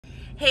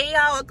Hey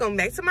y'all, welcome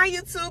back to my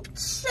YouTube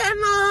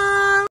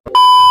channel.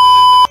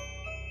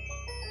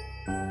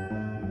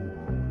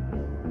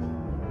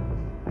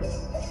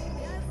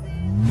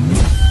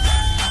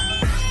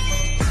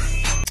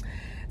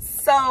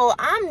 So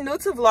I'm new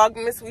to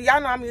Vlogmas.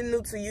 Y'all know I'm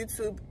new to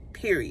YouTube,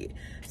 period.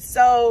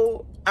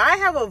 So I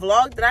have a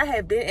vlog that I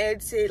had been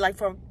edited like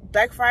for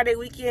Black Friday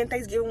weekend,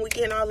 Thanksgiving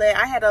weekend, all that.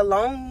 I had a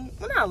long,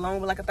 well not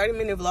long, but like a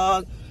 30-minute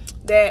vlog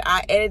that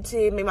I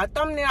edited, made my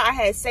thumbnail, I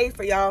had saved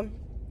for y'all.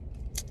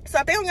 So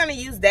I think I'm gonna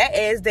use that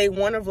as day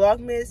one of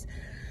Vlogmas,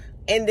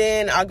 and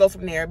then I'll go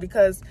from there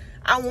because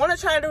I want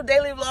to try to do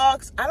daily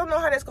vlogs. I don't know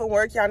how that's gonna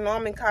work. Y'all know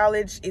I'm in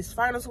college. It's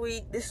finals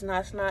week. This is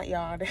not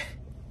y'all.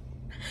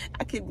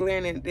 I keep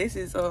glaring at this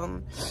is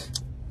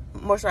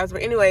moisturizer,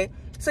 but anyway,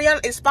 so y'all,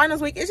 it's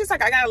finals week. It's just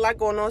like I got a lot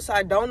going on, so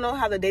I don't know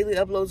how the daily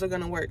uploads are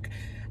gonna work.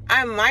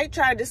 I might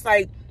try to just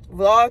like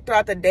vlog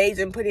throughout the days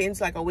and put it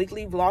into like a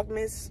weekly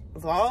Vlogmas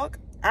vlog.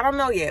 I don't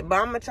know yet, but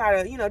I'm gonna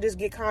try to, you know, just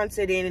get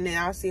content in and then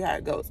I'll see how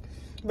it goes.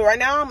 But right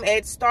now I'm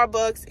at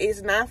Starbucks.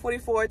 It's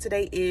 9:44.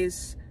 Today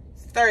is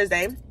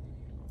Thursday.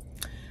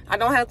 I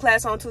don't have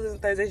class on Tuesdays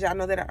and Thursdays. Y'all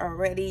know that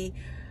already.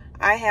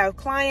 I have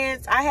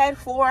clients. I had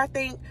 4, I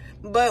think.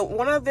 But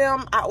one of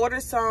them, I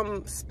ordered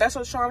some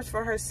special charms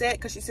for her set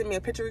because she sent me a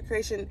picture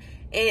recreation.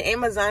 And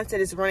Amazon said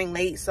it's running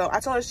late. So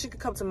I told her she could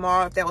come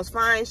tomorrow if that was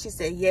fine. She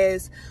said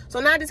yes. So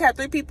now I just have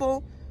 3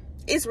 people.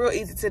 It's real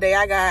easy today.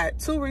 I got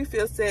 2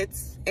 refill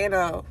sets and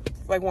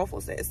like 1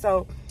 full set.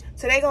 So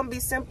today gonna be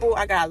simple.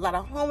 I got a lot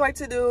of homework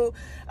to do,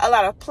 a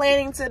lot of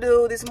planning to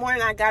do. This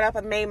morning I got up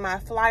and made my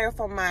flyer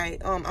for my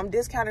I'm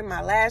discounting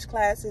my Lash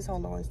classes.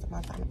 Hold on, it's my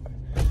phone number.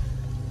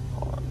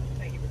 Hold on.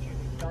 Thank you for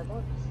choosing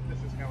Starbucks. This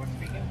is Noah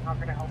speaking. How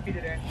can I help you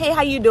today? Hey,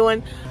 how you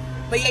doing?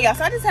 But yeah, y'all,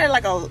 so I just had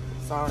like a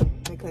sorry,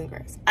 I couldn't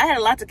grass. I had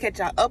a lot to catch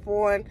y'all up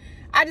on.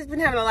 I just been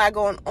having a lot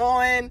going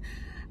on.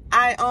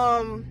 I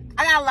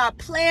got a lot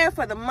planned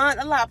for the month,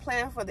 a lot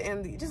planned for the end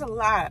of the year, just a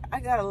lot.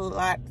 I got a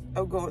lot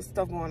of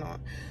stuff going on.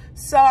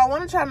 So I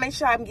want to try to make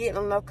sure I'm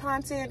getting enough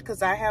content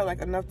because I have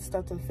like enough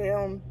stuff to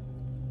film.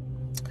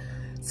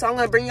 So I'm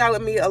going to bring y'all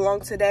with me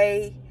along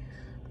today.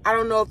 I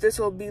don't know if this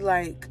will be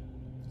like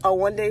a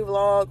one-day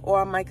vlog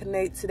or I might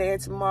connect today or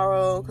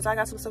tomorrow because I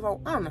got some stuff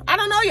on. I don't know. I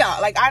don't know,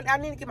 y'all. Like, I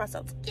need to get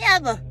myself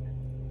together.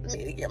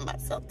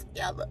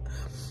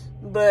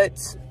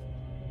 But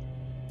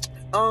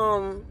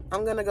I'm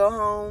going to go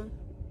home,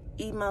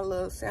 eat my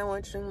little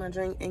sandwich, drink my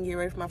drink, and get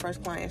ready for my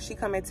first client. She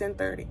come at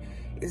 10:30.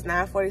 It's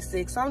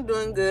 9:46, so I'm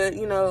doing good,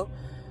 you know.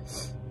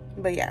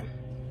 But yeah,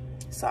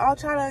 so I'll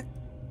try to,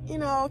 you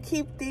know,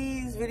 keep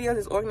these videos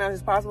as organized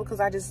as possible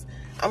because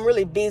I'm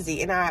really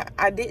busy and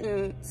I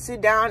didn't sit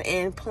down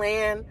and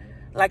plan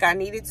like I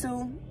needed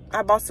to.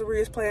 I bought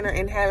Saria's planner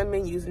and haven't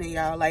been using it,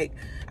 y'all. Like,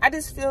 I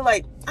just feel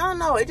like, I don't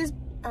know, I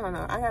don't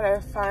know. I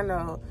gotta find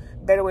a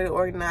better way to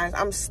organize.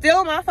 I'm still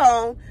on my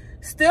phone,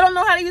 still don't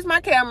know how to use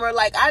my camera.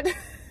 Like,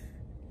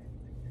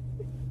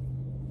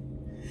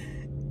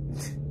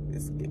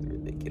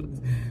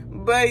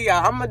 but yeah,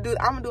 I'm gonna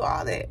do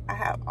all that. I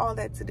have all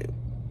that to do,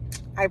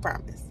 I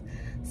promise.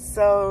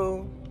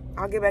 So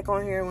I'll get back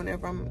on here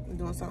whenever I'm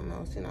doing something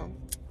else, you know.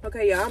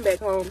 Okay, yeah, I'm back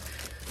home,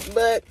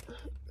 but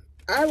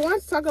I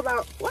want to talk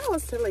about what I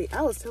was telling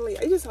you.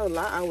 It's just a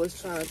lot I was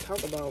trying to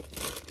talk about.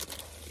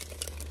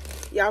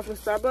 Y'all, from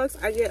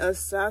Starbucks, I get a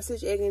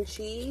sausage, egg, and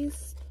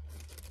cheese.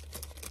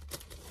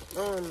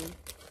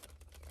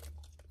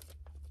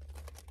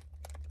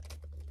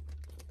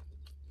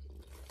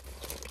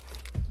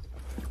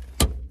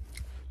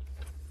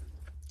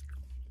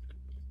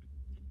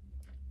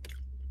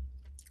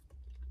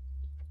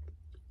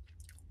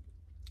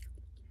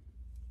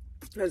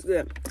 That's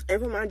good.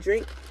 And for my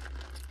drink,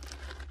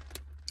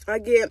 I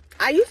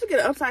used to get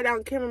an upside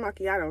down caramel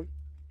macchiato.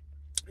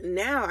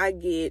 Now I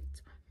get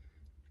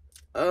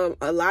a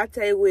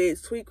latte with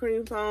sweet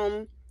cream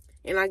foam,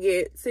 and I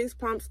get 6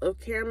 pumps of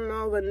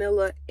caramel,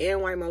 vanilla,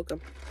 and white mocha.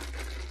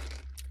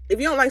 If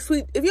you don't like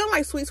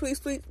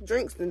sweet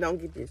drinks, then don't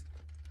get this.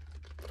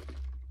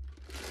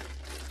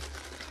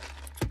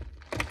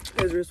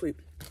 It's real sweet.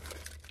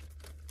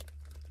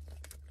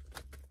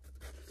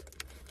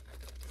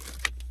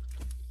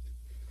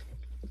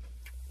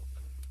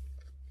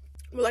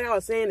 But like I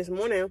was saying this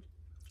morning,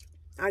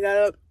 I got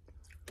up,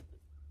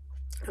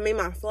 I made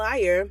my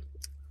flyer.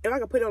 If I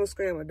could put it on the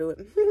screen, I'm gonna do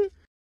it.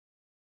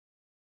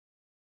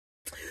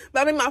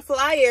 But I made my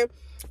flyer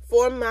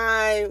for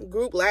my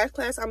group Lash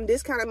class. I'm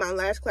discounting my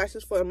Lash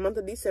classes for the month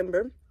of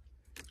December.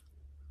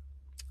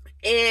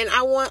 And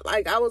I was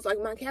like,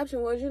 my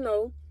caption was, you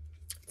know,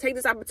 take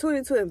this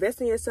opportunity to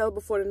invest in yourself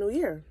before the new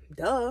year.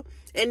 Duh.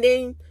 And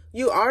then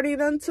you already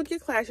done took your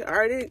class, you're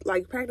already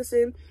like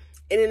practicing.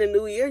 And in the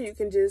new year, you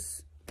can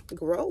just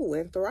grow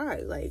and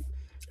thrive. Like,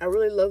 I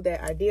really love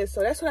that idea.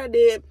 So that's what I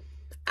did.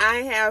 I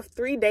have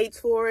 3 dates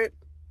for it.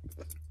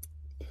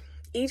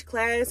 Each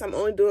class, I'm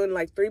only doing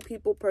like 3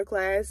 people per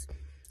class.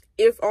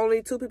 If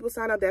only 2 people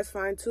sign up, that's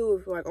fine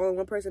too. If like only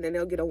 1 person, then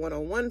they'll get a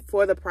one-on-one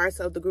for the price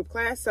of the group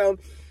class. So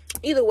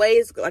either way,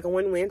 it's like a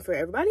win-win for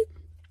everybody.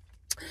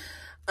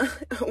 A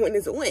win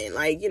is a win,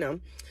 like, you know.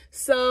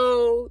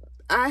 So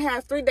I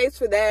have 3 dates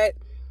for that.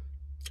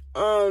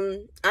 I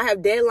have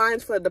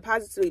deadlines for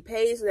deposits to be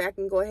paid so that I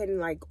can go ahead and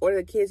like order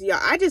the kids. Y'all,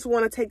 I just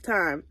want to take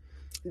time.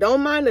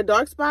 Don't mind the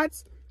dark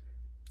spots,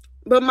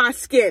 but my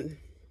skin,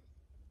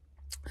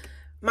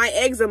 my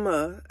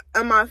eczema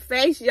on my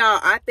face, y'all.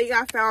 I think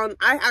I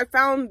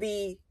found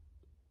the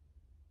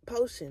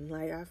potion.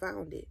 Like, I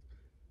found it.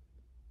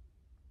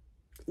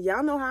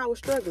 Y'all know how I was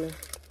struggling.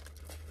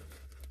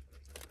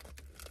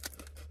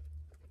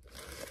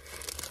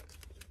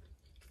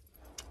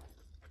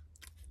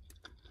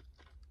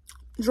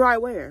 Dry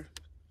wear.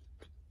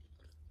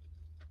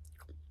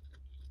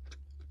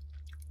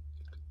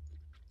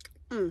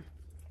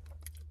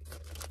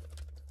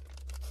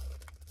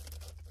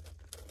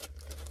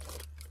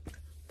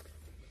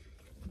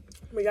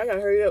 But y'all gotta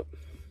hurry up.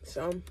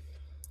 So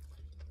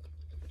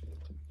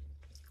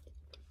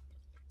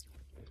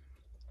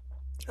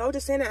I was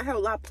just saying that I have a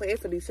lot planned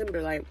for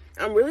December. Like,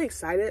 I'm really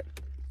excited.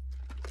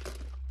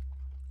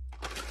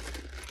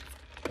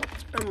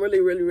 I'm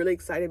really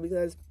excited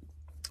because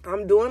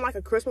I'm doing like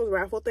a Christmas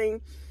raffle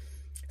thing.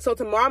 So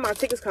tomorrow my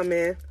tickets come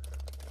in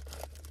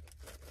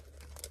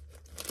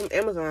from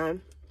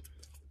Amazon.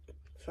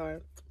 Sorry.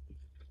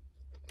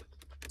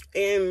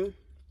 And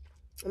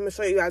I'm gonna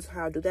show you guys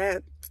how to do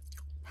that,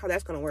 how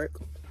that's gonna work.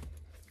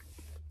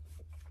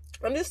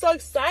 I'm just so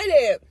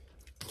excited.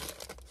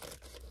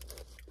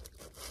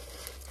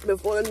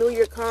 Before the new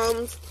year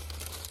comes,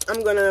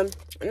 I'm gonna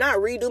not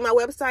redo my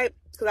website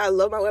because I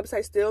love my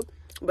website still,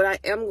 but I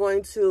am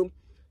going to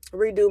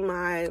redo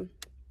my,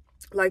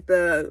 like,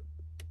 the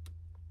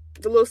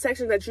little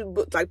sections that you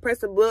book, like press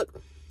the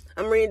book.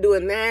 I'm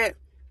redoing that.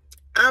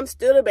 I'm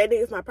still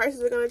debating if my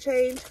prices are gonna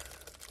change.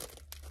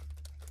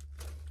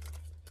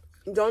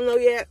 Don't know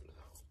yet.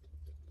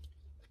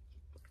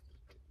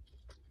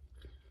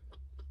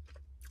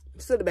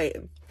 Still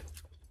debating.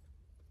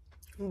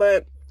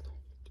 But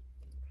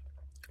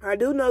I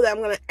do know that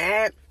I'm gonna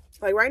add,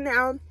 like right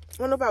now, I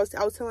don't know if I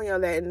was telling y'all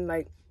that in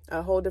like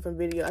a whole different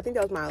video. I think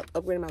that was my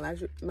upgrading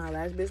my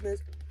lash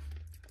business.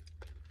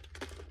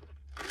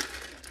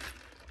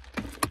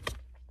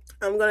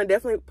 I'm gonna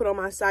definitely put on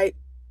my site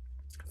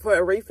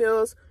for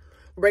refills,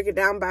 break it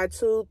down by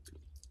 2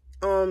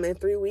 in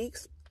 3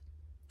 weeks,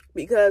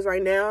 because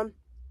right now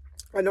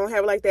I don't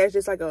have it like that. It's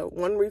just like a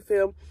 1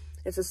 refill.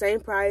 It's the same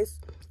price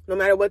no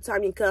matter what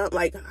time you come,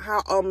 like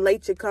how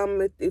late you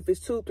come, if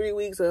it's 2-3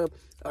 weeks or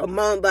a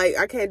month. Like,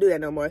 I can't do that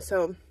no more.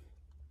 So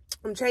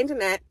I'm changing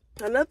that.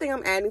 Another thing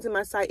I'm adding to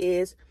my site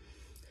is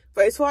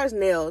for as far as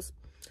nails.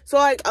 So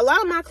like a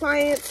lot of my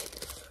clients,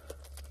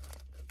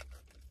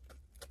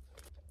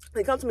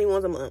 they come to me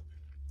once a month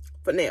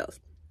for nails.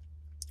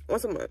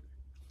 Once a month.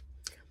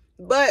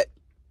 But,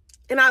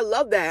 and I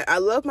love that. I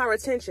love my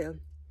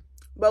retention.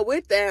 But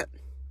with that,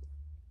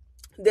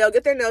 they'll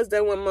get their nails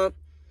done 1 month.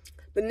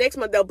 The next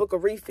month they'll book a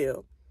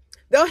refill.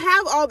 They'll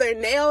have all their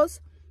nails,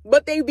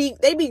 but they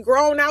be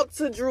grown out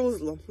to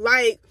Jerusalem.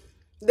 Like,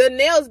 the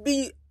nails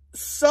be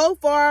so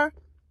far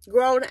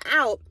grown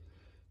out,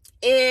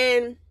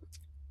 and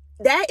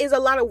that is a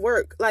lot of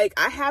work. Like,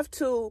 I have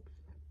to,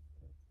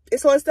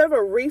 so instead of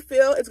a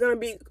refill, it's gonna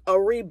be a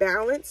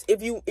rebalance.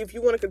 If you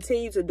want to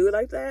continue to do it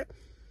like that,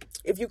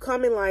 if you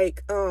come in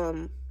like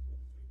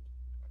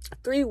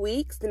 3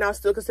 weeks, then I'll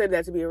still consider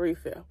that to be a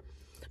refill.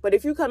 But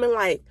if you come in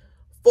like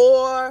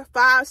 4,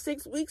 5,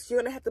 6 weeks, you're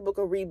gonna have to book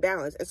a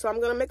rebalance. And so I'm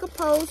gonna make a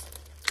post.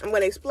 I'm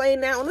gonna explain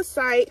that on the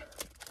site,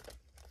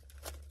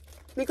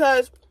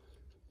 because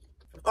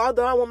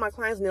although I want my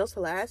clients' nails to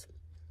last,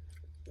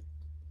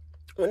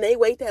 when they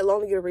wait that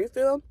long to get a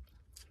refill,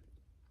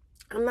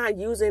 I'm not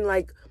using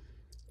like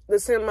the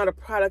same amount of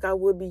product I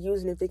would be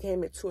using if they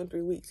came in 2 and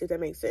 3 weeks, if that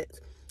makes sense.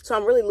 So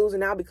I'm really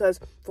losing out because,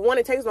 for one,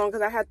 it takes long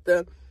because I have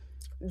to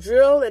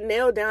drill and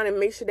nail down and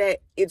make sure that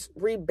it's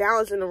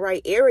rebalanced in the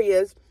right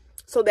areas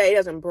so that it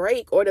doesn't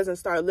break or doesn't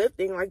start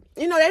lifting. Like,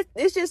 you know,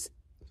 it's just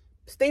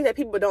things that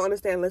people don't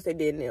understand unless they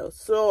did nails.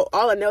 So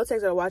all the nail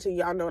techs that are watching,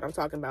 y'all know what I'm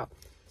talking about.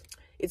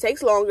 It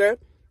takes longer,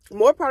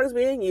 more products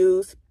being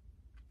used,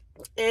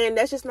 and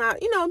that's just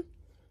not, you know,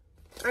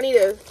 I need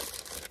to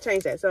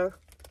change that. So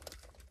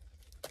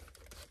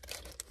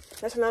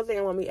that's another thing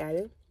I want to be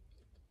adding.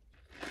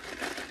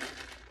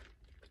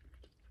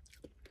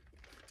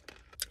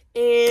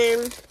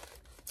 And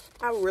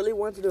I really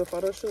want to do a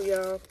photo shoot,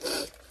 y'all.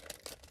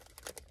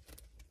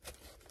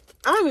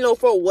 I don't even know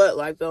for what,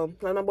 like, though.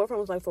 Like, my boyfriend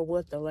was like, for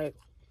what, though? Like,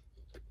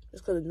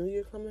 just because the New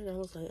Year coming? I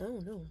was like, I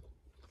don't know.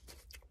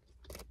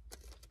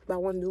 But I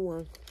want to do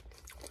one.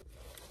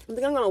 I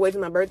think I'm going to wait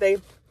till my birthday.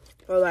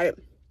 Or, like,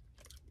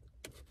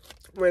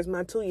 where's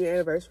my 2-year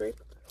anniversary.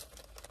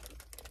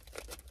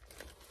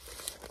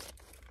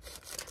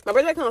 My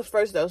birthday comes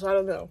first, though, so I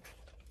don't know.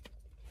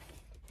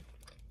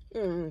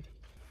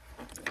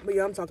 But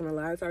yeah, I'm talking a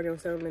lot. It's already on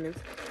 7 minutes.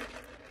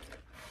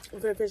 I'm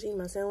gonna finish eating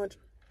my sandwich,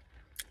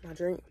 my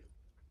drink,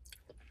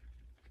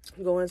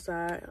 go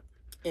inside,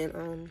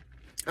 and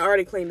I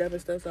already cleaned up and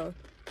stuff, so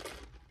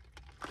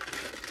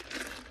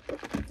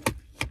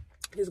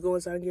just go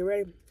inside and get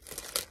ready,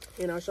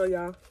 and I'll show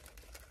y'all.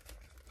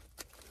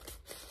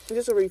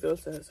 Just a refill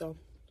set, so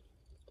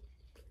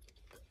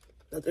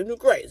Nothing too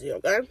crazy,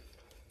 okay?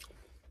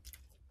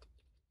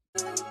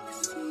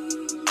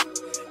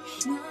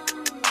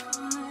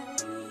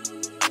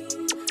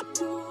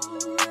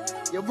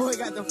 Your boy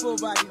got the full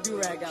body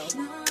do-rag out.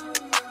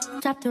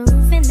 Drop the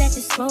roof and let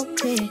the smoke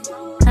clear.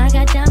 I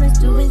got diamonds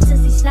doing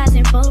sissy slides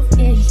in both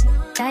ears.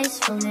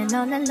 Dice rolling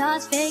on the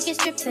Las Vegas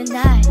strip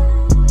tonight.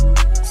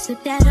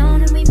 Slip that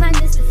on and we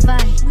might mystify.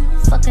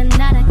 Fuck a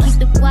night, I keep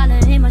the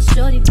wallet in my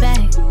shorty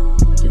bag.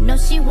 You know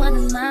she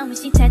wanna mine when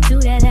she tattoo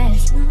that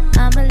ass.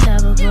 I'm a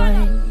lover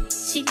boy,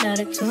 she love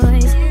the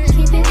toys.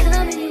 Keep it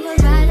coming, you a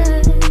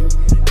rider.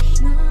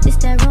 This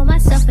that roll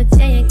myself a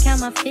day and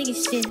count my figure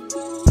shit.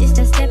 This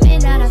that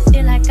stepping out, I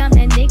feel like I'm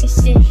that nigga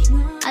shit.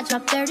 I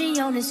drop 30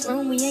 on this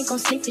room, we ain't gon'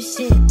 sleep for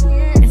shit.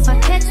 If I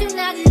catch you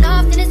nodding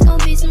off, then it's gon'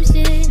 be some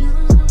shit.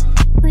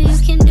 Well, you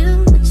can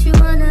do what you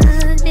wanna,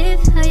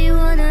 live how you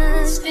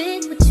wanna,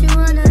 spit what you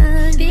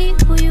wanna, be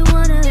who you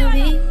wanna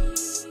be.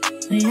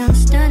 We don't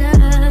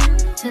stutter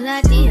till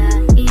I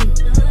D.I.E.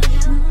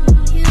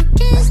 You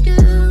can do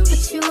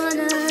what you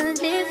wanna,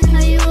 live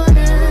how you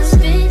wanna,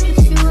 spit what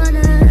you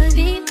wanna,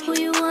 be who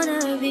you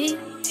wanna be.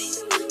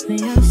 We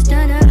don't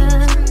stutter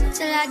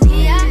till I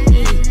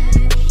D.I.E.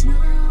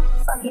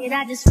 Fuck it,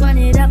 I just run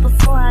it up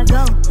before I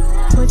go.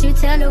 Would you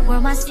tell the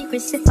world my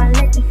secrets if I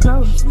let you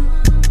close?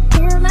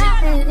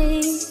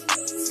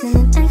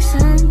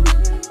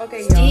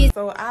 Okay, y'all,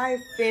 so I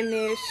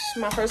finished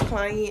my first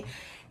client.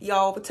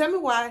 Y'all, but tell me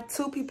why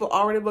 2 people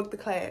already booked the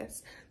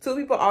class. 2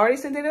 people already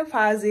sent their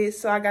deposits,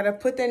 so I gotta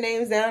put their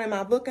names down in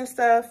my book and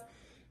stuff.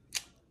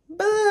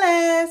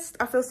 Blessed.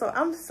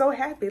 I'm so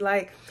happy.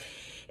 Like,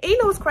 and you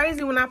know what's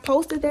crazy? When I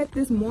posted that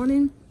this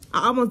morning,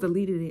 I almost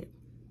deleted it.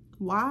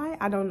 Why?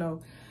 I don't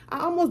know.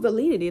 I almost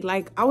deleted it.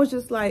 Like, I was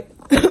just like,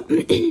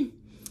 I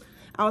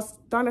was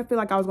starting to feel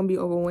like I was gonna be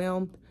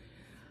overwhelmed.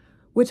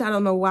 Which I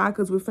don't know why,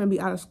 because we're finna be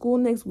out of school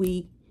next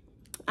week.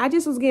 I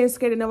just was getting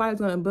scared that nobody was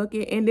gonna book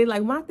it. And then,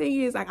 like, my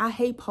thing is, like, I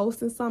hate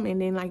posting something and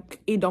then,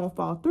 like, it don't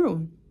fall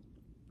through.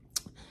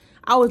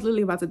 I was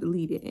literally about to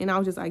delete it. And I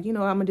was just like, you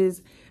know, I'm gonna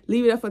just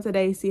leave it up for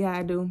today, see how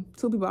I do.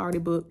 2 people already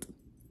booked.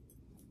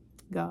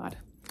 God.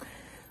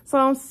 So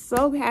I'm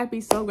so happy,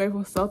 so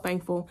grateful, so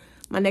thankful.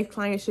 My next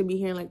client should be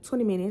here in like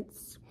 20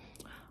 minutes.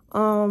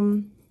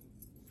 And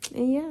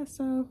yeah,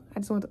 so I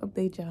just wanted to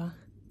update y'all.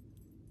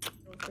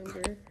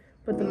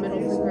 Put the middle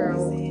finger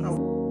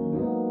on.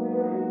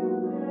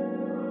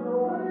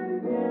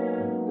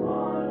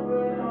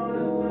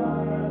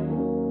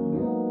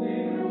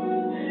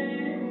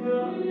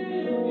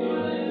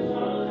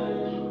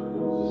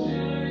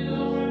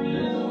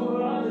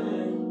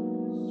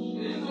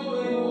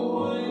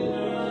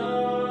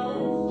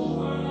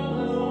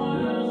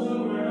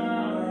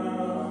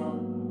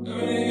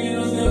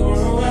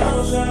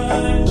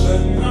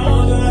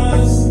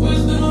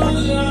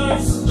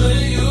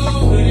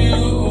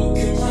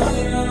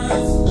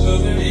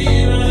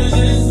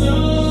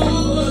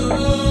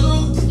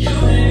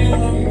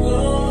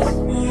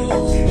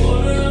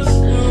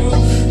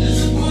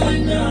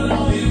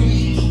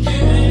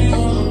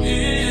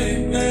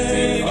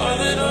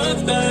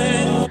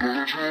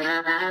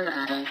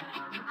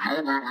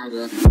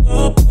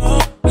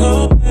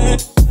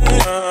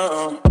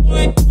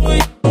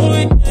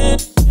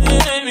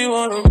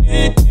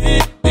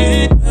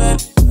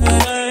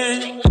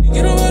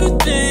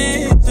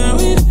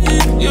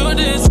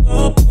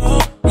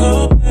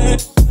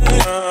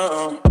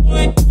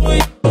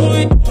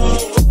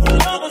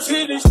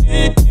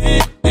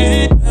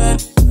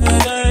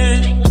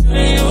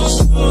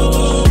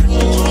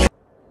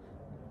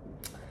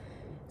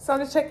 So I'm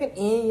just checking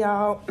in,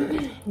 y'all.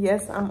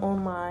 Yes, I'm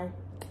on my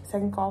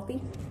second coffee.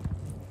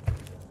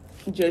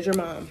 Judge your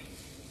mom.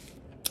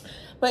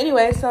 But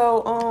anyway,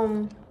 so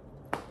I'm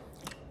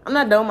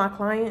not done with my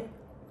client.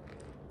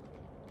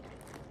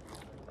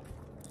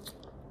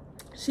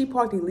 She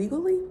parked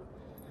illegally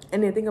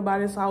and didn't think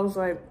about it. So I was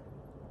like,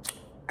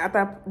 after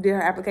I did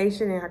her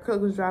application and her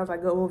clerk was driving, I was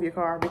like, go move your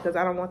car because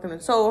I don't want them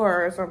to tow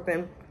her or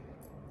something.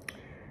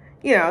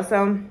 You know,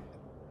 so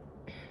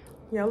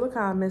yo, look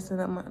how I messed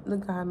up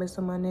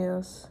my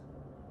nails.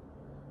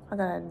 I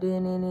got a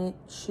dent in it,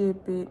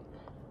 chip it.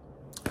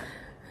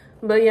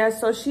 But yeah,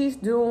 so she's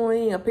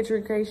doing a picture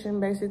creation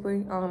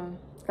basically.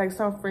 Like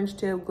some French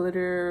tip,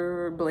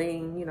 glitter,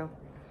 bling, you know.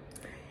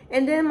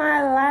 And then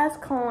my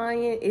last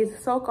client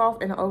is soak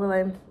off and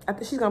overlay. I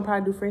think she's gonna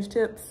probably do French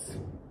tips.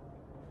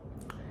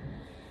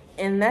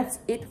 And that's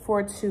it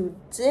for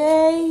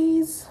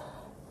today's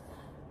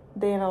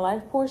day in the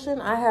life portion.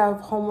 I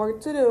have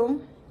homework to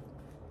do.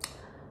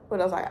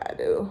 What else I gotta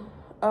do?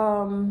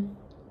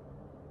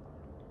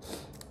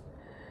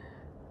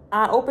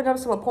 I opened up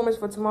some appointments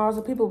for tomorrow,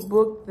 so people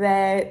booked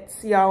that.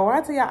 Y'all, when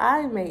I tell y'all,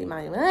 I made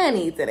my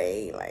money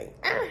today. Like,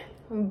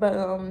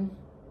 but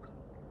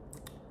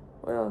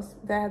what else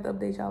that I have to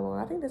update y'all on?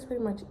 I think that's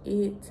pretty much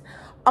it.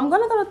 I'm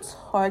gonna go to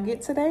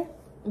Target today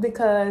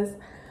because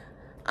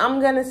I'm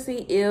gonna see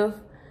if,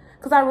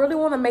 because I really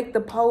want to make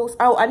the post.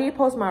 Oh, I need to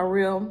post my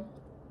reel.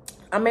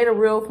 I made a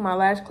reel for my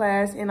lash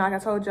class, and like I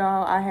told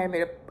y'all, I had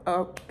made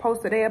a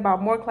post today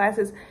about more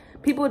classes.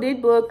 People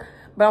did book,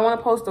 but I want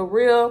to post a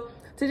reel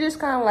to just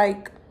kind of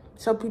like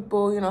show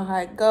people, you know, how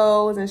it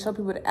goes and show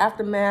people the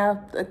aftermath,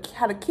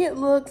 how the kit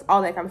looks,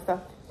 all that kind of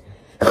stuff.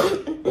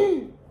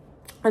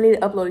 I need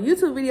to upload a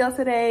YouTube video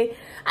today.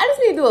 I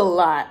just need to do a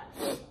lot.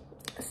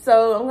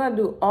 So I'm gonna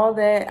do all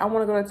that. I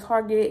want to go to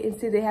Target and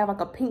see if they have like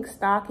a pink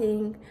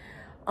stocking.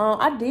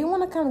 I did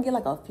want to kind of get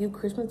like a few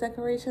Christmas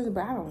decorations,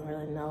 but I don't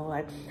really know.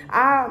 Like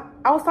I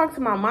was talking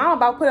to my mom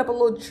about putting up a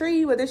little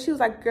tree, but then she was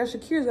like, girl,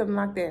 Shakira's gonna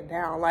knock that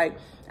down. Like,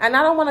 and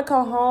I don't want to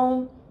come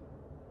home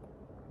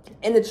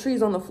and the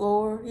tree's on the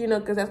floor, you know,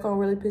 because that's gonna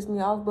really piss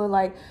me off. But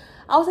like,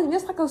 I was thinking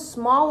just like a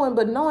small one,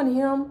 but knowing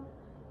him,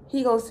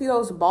 he gonna see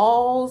those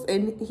balls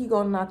and he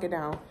gonna knock it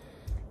down.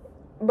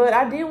 But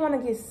I did want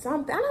to get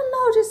something, I don't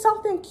know, just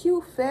something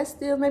cute,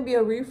 festive, maybe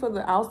a wreath for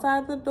the outside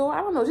of the door. I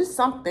don't know, just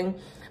something.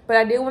 But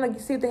I did want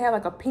to see if they have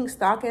like a pink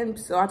stocking.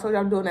 So I told you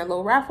I'm doing that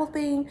little raffle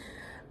thing.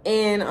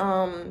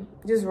 And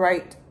just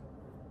write,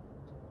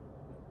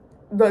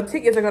 the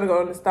tickets are going to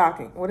go in the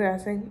stocking. What did I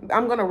say?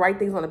 I'm going to write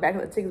things on the back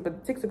of the tickets, but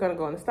the tickets are going to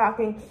go in the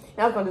stocking. And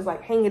I was going to just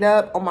like hang it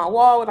up on my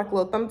wall with like a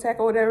little thumbtack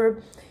or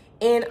whatever.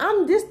 And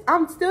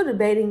I'm still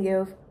debating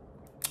if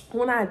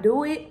when I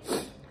do it,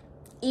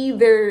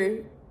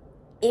 either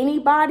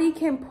anybody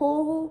can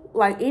pull,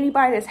 like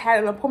anybody that's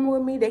had an appointment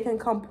with me, they can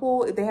come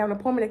pull. If they have an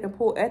appointment, they can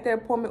pull at their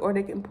appointment, or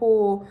they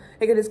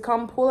can just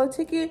come pull a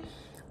ticket,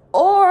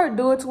 or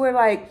do it to where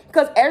like,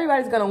 because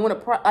everybody's gonna win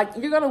like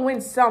you're gonna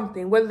win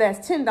something, whether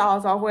that's $10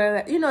 off, whether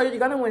that, you know, you're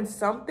gonna win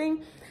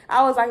something.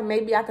 I was like,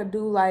 maybe I could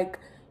do like,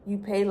 you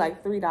pay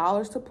like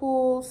 $3 to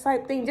pull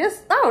type thing.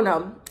 Just I don't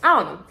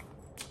know.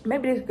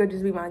 Maybe this could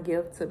just be my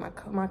gift to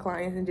my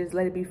clients and just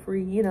let it be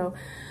free, you know.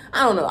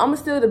 I don't know. I'm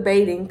still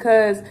debating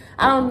because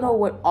I don't know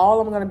what all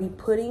I'm going to be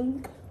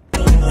putting.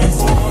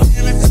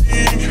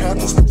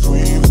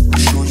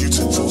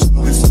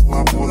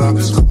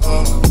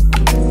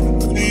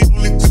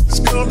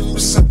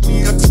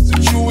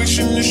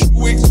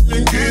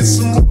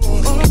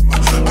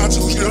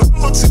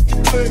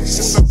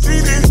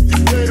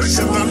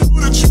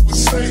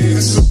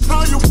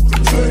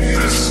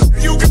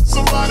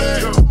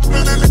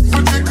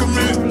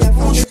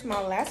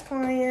 My last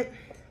client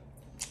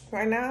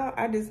right now,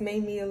 I just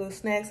made me a little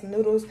snack, some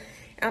noodles.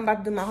 I'm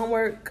about to do my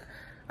homework.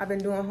 I've been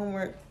doing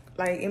homework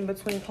like in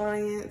between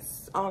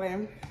clients, all that.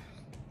 And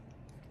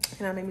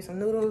I made me some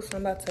noodles, so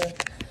I'm about to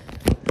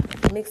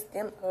mix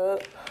them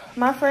up.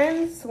 My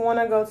friends want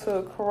to go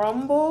to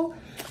Crumble,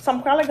 so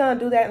I'm probably gonna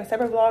do that in a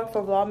separate vlog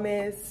for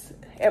Vlogmas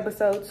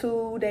episode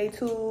 2, day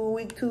 2,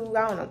 week 2.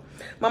 I don't know.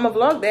 Mama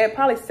vlog that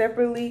probably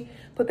separately.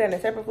 Put that in a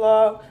separate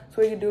vlog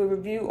so we can do a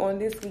review on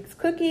this week's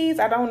cookies.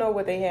 I don't know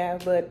what they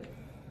have, but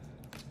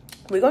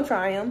we're gonna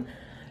try them.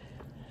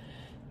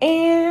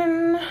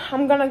 And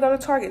I'm gonna go to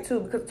Target too,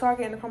 because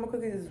Target and the Crumble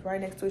cookies is right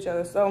next to each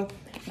other. So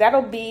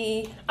that'll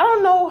be, I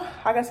don't know,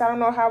 I guess I don't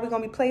know how we're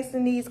gonna be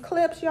placing these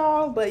clips,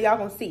 y'all, but y'all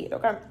gonna see it,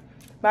 okay?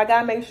 But I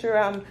gotta make sure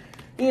I'm,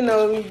 you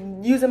know,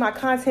 using my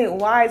content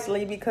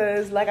wisely,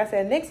 because like I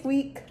said, next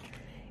week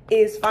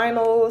is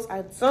finals.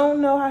 I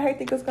don't know how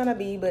hectic it's gonna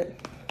be, but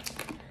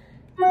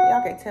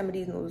y'all can't tell me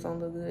these noodles don't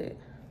look good.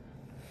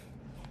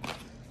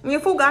 When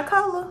your food got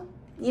color,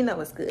 you know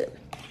it's good.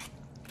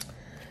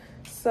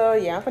 So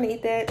yeah, I'm gonna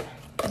eat that,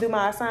 do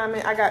my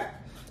assignment. I got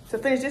to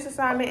finish this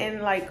assignment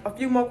and like a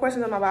few more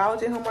questions on my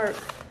biology homework.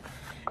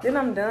 Then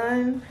I'm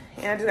done,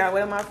 and I just gotta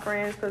wait on my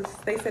friends because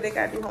they said they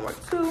gotta do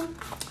homework too.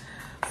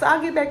 So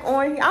I'll get back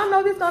on here. I don't know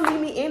if it's gonna be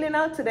me in and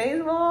out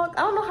today's vlog.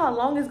 I don't know how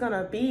long it's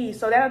gonna be.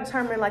 So that'll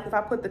determine like if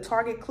I put the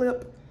Target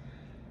clip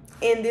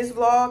in this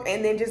vlog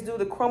and then just do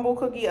the Crumble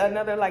cookie,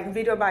 another like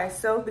video by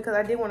itself, because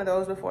I did one of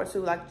those before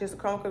too, like just a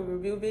Crumble cookie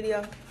review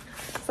video.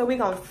 So we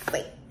gonna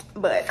see.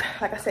 But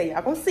like I said,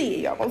 y'all gonna see it.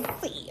 Y'all gonna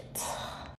see it.